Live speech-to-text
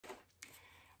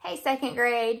Hey, second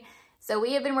grade. So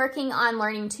we have been working on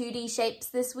learning 2D shapes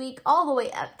this week, all the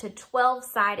way up to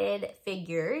 12-sided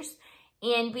figures.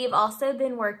 And we have also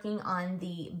been working on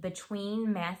the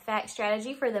between math fact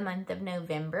strategy for the month of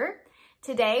November.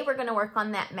 Today, we're going to work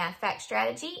on that math fact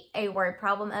strategy, a word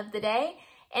problem of the day,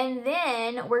 and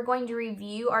then we're going to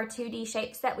review our 2D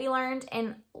shapes that we learned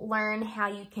and learn how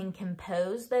you can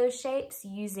compose those shapes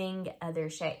using other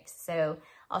shapes. So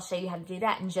I'll show you how to do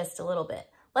that in just a little bit.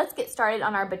 Let's get started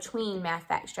on our between math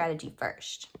fact strategy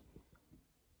first.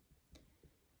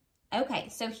 Okay,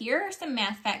 so here are some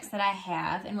math facts that I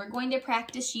have, and we're going to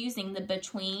practice using the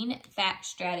between fact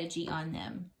strategy on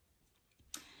them.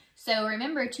 So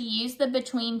remember, to use the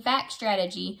between fact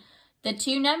strategy, the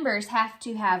two numbers have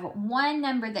to have one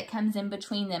number that comes in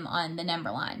between them on the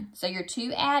number line. So your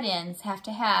two add-ins have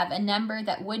to have a number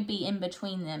that would be in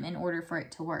between them in order for it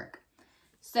to work.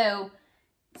 So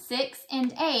 6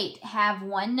 and 8 have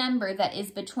one number that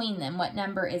is between them. What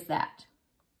number is that?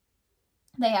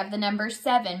 They have the number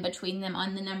 7 between them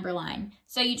on the number line.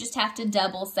 So you just have to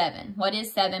double 7. What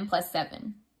is 7 plus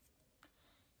 7?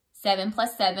 7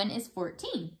 plus 7 is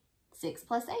 14. 6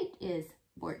 plus 8 is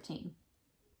 14.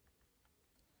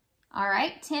 All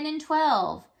right, 10 and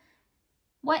 12.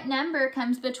 What number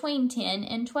comes between 10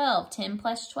 and 12? 10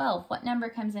 plus 12. What number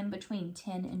comes in between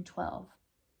 10 and 12?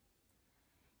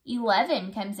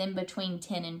 11 comes in between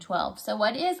 10 and 12. So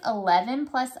what is 11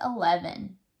 plus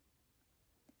 11?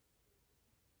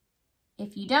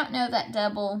 If you don't know that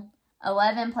double,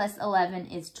 11 plus 11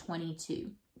 is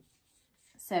 22.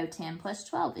 So 10 plus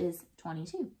 12 is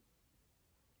 22.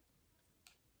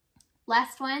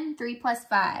 Last one, 3 plus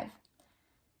 5.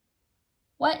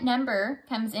 What number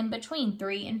comes in between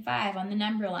 3 and 5 on the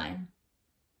number line?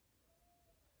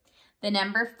 The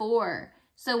number 4.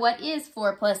 So what is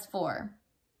 4 plus 4?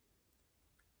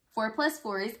 4 plus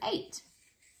 4 is 8.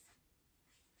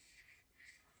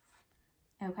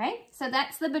 Okay, so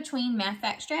that's the between math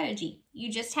fact strategy.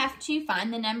 You just have to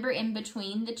find the number in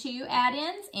between the two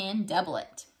add-ins and double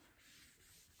it.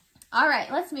 All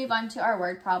right, let's move on to our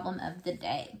word problem of the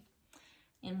day.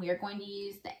 And we are going to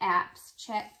use the apps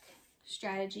check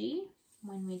strategy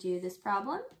when we do this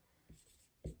problem.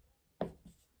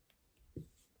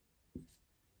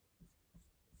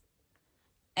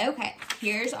 Okay,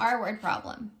 here's our word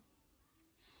problem.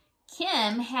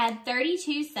 Kim had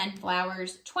 32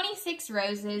 sunflowers, 26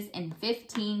 roses, and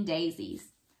 15 daisies.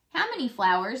 How many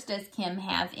flowers does Kim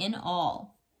have in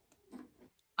all?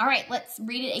 All right, let's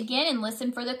read it again and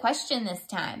listen for the question this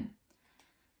time.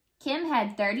 Kim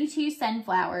had 32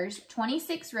 sunflowers,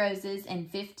 26 roses, and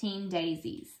 15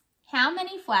 daisies. How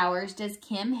many flowers does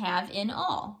Kim have in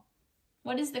all?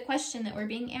 What is the question that we're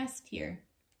being asked here?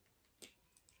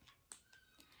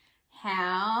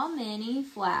 How many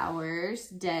flowers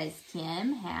does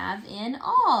Kim have in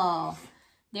all?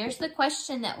 There's the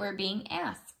question that we're being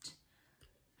asked.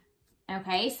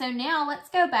 Okay, so now let's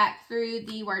go back through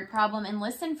the word problem and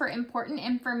listen for important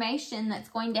information that's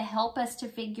going to help us to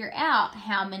figure out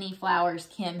how many flowers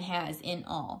Kim has in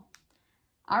all.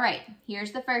 All right,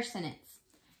 here's the first sentence.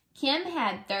 Kim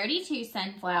had 32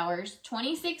 sunflowers,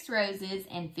 26 roses,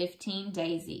 and 15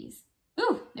 daisies.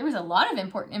 Ooh, there was a lot of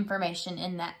important information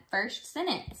in that first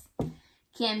sentence.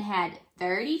 Kim had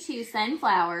 32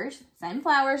 sunflowers.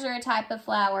 Sunflowers are a type of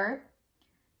flower.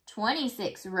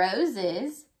 26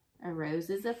 roses. A rose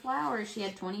is a flower. She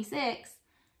had 26.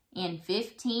 And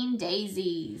 15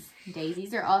 daisies.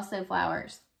 Daisies are also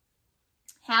flowers.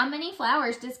 How many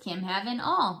flowers does Kim have in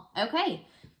all? Okay,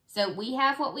 so we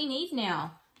have what we need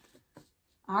now.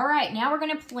 All right, now we're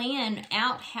going to plan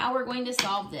out how we're going to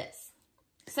solve this.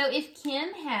 So if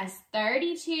Kim has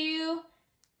 32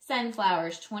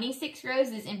 sunflowers, 26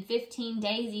 roses, and 15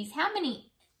 daisies, how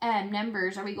many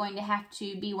numbers are we going to have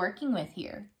to be working with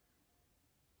here?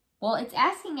 Well, it's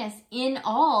asking us in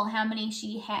all how many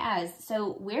she has.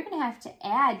 So we're going to have to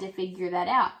add to figure that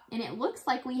out. And it looks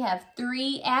like we have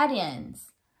 3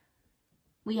 add-ins.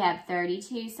 We have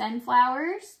 32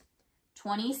 sunflowers,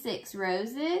 26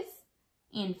 roses,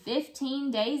 and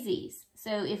 15 daisies.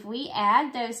 So if we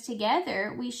add those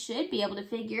together, we should be able to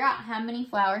figure out how many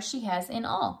flowers she has in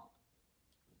all.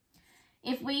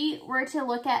 If we were to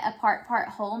look at a part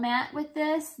whole mat with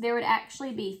this, there would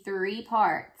actually be 3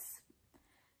 parts.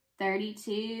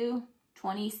 32,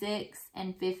 26,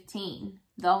 and 15.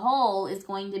 The whole is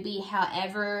going to be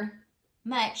however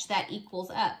much that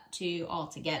equals up to all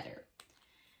together.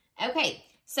 Okay,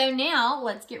 so now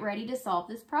let's get ready to solve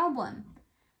this problem.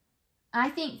 I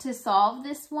think to solve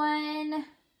this one,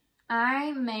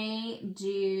 I may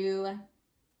do,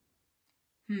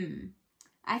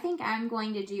 I think I'm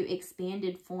going to do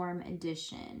expanded form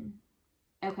addition.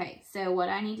 Okay, so what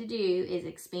I need to do is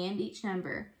expand each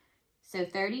number. So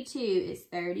 32 is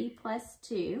 30 plus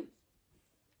 2.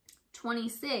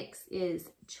 26 is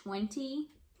 20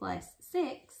 plus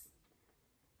 6.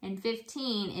 And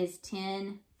 15 is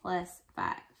 10 plus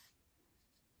 5.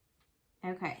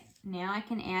 Okay, now I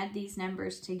can add these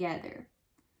numbers together.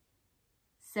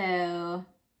 So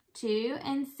 2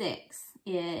 and 6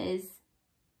 is,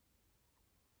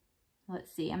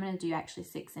 let's see, I'm going to do actually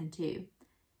 6 and 2.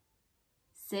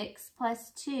 6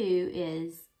 plus 2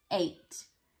 is 8.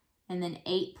 And then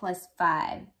 8 plus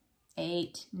 5,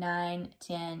 8, 9,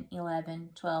 10, 11,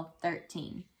 12,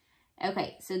 13.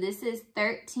 Okay, so this is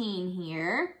 13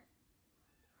 here.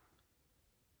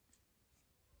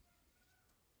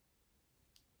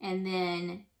 And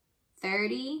then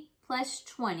 30 plus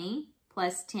 20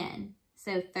 plus 10.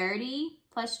 So 30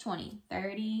 plus 20,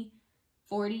 30,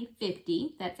 40,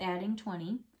 50, that's adding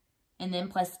 20. And then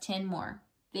plus 10 more.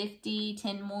 50,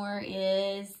 10 more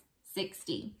is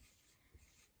 60.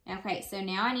 Okay, so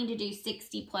now I need to do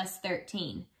 60 plus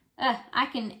 13. I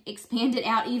can expand it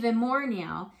out even more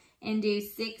now and do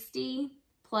 60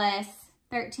 plus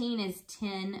 13 is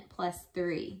 10 plus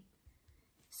 3.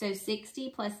 So 60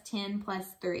 plus 10 plus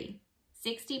 3.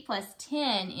 60 plus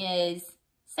 10 is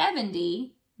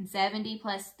 70, and 70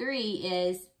 plus 3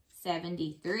 is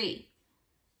 73.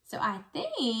 So I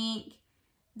think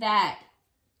that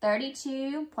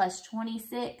 32 plus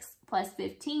 26 plus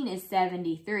 15 is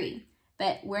 73.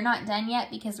 But we're not done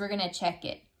yet because we're going to check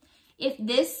it. If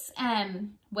this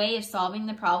way of solving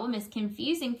the problem is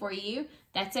confusing for you,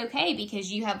 that's okay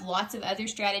because you have lots of other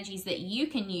strategies that you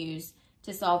can use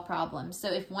to solve problems.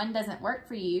 So if one doesn't work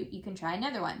for you, you can try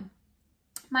another one.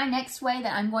 My next way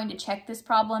that I'm going to check this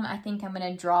problem, I think I'm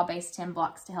going to draw base 10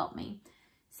 blocks to help me.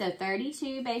 So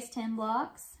 32 base 10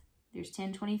 blocks. There's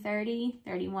 10, 20, 30,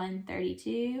 31,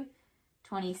 32,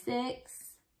 26,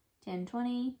 10,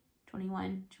 20,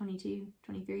 21, 22,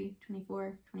 23,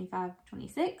 24, 25,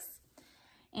 26,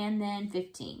 and then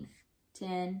 15,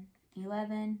 10,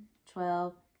 11,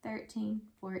 12, 13,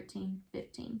 14,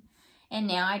 15. And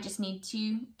now I just need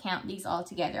to count these all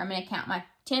together. I'm going to count my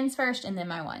 10s first and then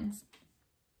my 1s.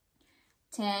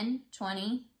 10,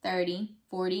 20, 30,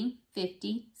 40,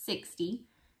 50, 60,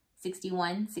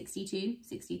 61, 62,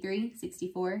 63,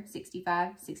 64,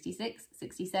 65, 66,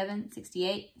 67,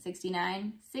 68,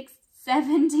 69,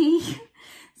 70,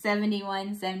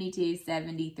 71, 72,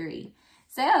 73.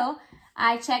 So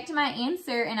I checked my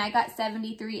answer and I got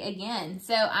 73 again.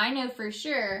 So I know for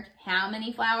sure how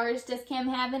many flowers does Kim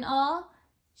have in all?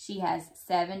 She has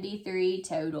 73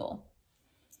 total.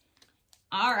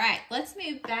 All right, let's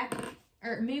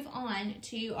move on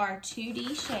to our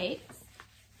 2D shapes.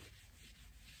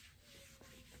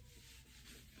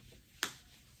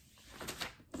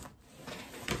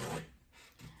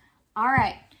 All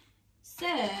right,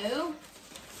 so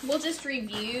we'll just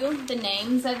review the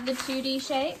names of the 2D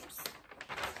shapes.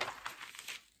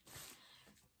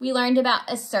 We learned about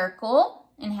a circle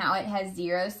and how it has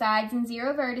 0 sides and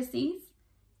 0 vertices.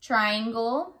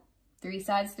 Triangle, 3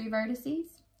 sides, 3 vertices.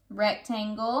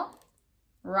 Rectangle,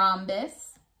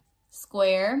 rhombus,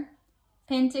 square,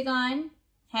 pentagon,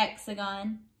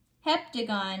 hexagon,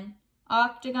 heptagon,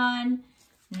 octagon,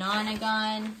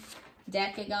 nonagon,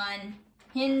 decagon,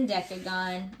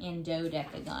 hendecagon, and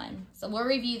dodecagon. So we'll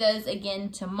review those again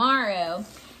tomorrow.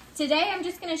 Today I'm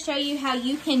just going to show you how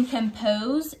you can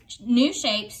compose new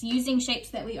shapes using shapes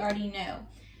that we already know.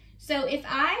 So if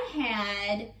I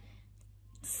had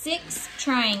 6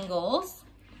 triangles,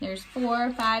 there's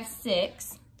 4, 5,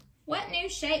 6, what new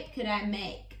shape could I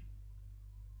make?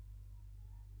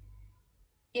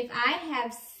 If I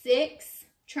have 6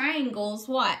 triangles,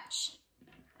 watch.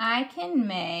 I can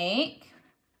make,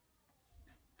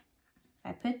 if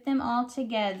I put them all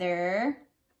together,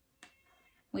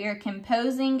 we are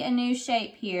composing a new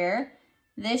shape here.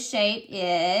 This shape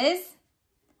is,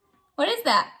 what is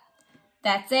that?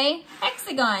 That's a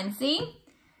hexagon, see?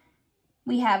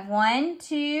 We have 1,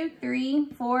 2, 3,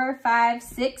 4, 5,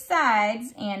 6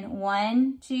 sides and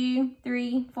 1, 2,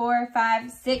 3, 4,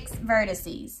 5, 6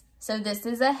 vertices. So this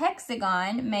is a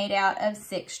hexagon made out of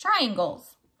 6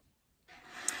 triangles.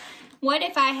 What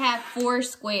if I have 4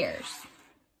 squares?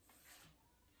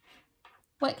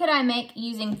 What could I make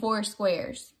using 4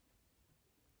 squares?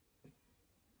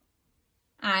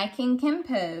 I can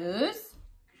compose,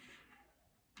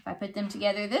 if I put them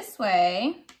together this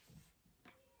way,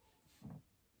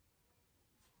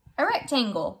 a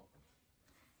rectangle.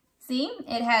 See,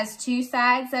 it has 2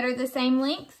 sides that are the same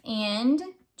length and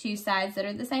 2 sides that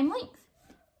are the same length.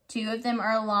 2 of them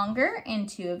are longer and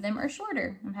 2 of them are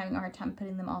shorter. I'm having a hard time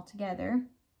putting them all together,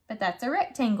 but that's a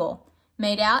rectangle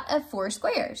made out of 4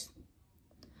 squares.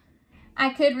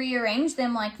 I could rearrange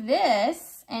them like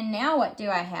this, and now what do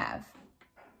I have?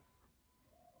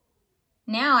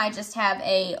 Now I just have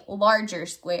a larger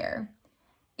square.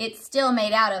 It's still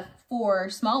made out of 4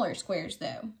 smaller squares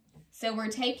though. So we're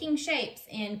taking shapes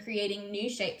and creating new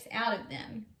shapes out of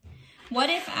them. What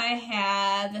if I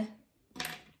have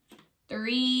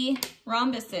 3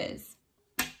 rhombuses?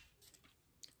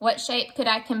 What shape could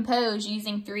I compose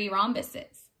using 3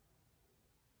 rhombuses?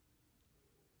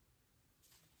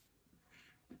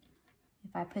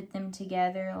 If I put them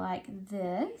together like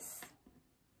this,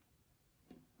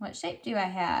 what shape do I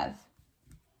have?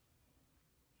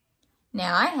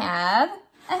 Now I have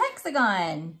a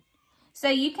hexagon. So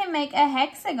you can make a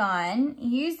hexagon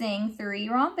using 3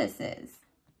 rhombuses.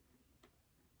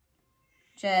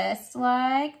 Just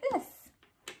like this.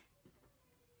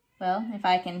 Well, if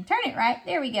I can turn it right,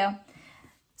 there we go.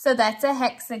 So that's a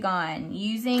hexagon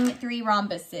using 3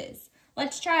 rhombuses.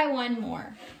 Let's try one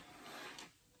more.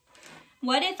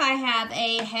 What if I have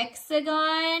a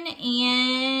hexagon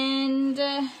and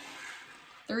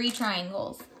 3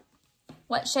 triangles?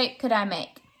 What shape could I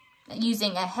make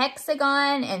using a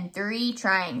hexagon and 3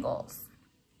 triangles?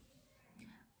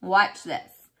 Watch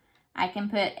this. I can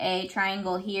put a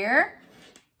triangle here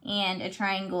and a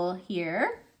triangle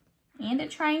here and a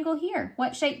triangle here.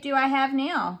 What shape do I have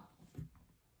now?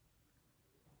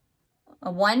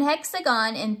 1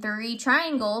 hexagon and 3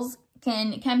 triangles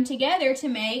can come together to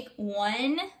make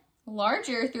one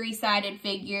larger 3-sided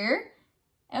figure,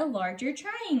 a larger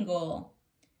triangle.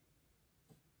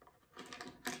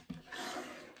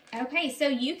 Okay, so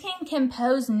you can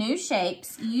compose new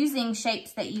shapes using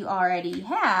shapes that you already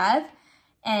have,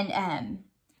 and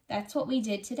that's what we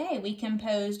did today. We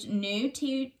composed new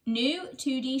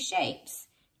 2D shapes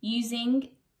using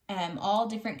all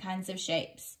different kinds of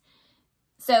shapes.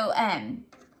 So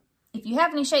if you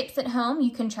have any shapes at home,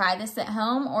 you can try this at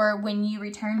home, or when you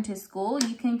return to school,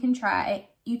 you can try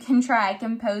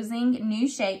composing new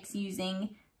shapes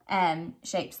using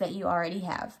shapes that you already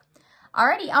have.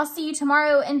 Alrighty, I'll see you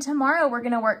tomorrow, and tomorrow we're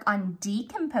going to work on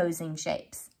decomposing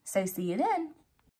shapes. So see you then.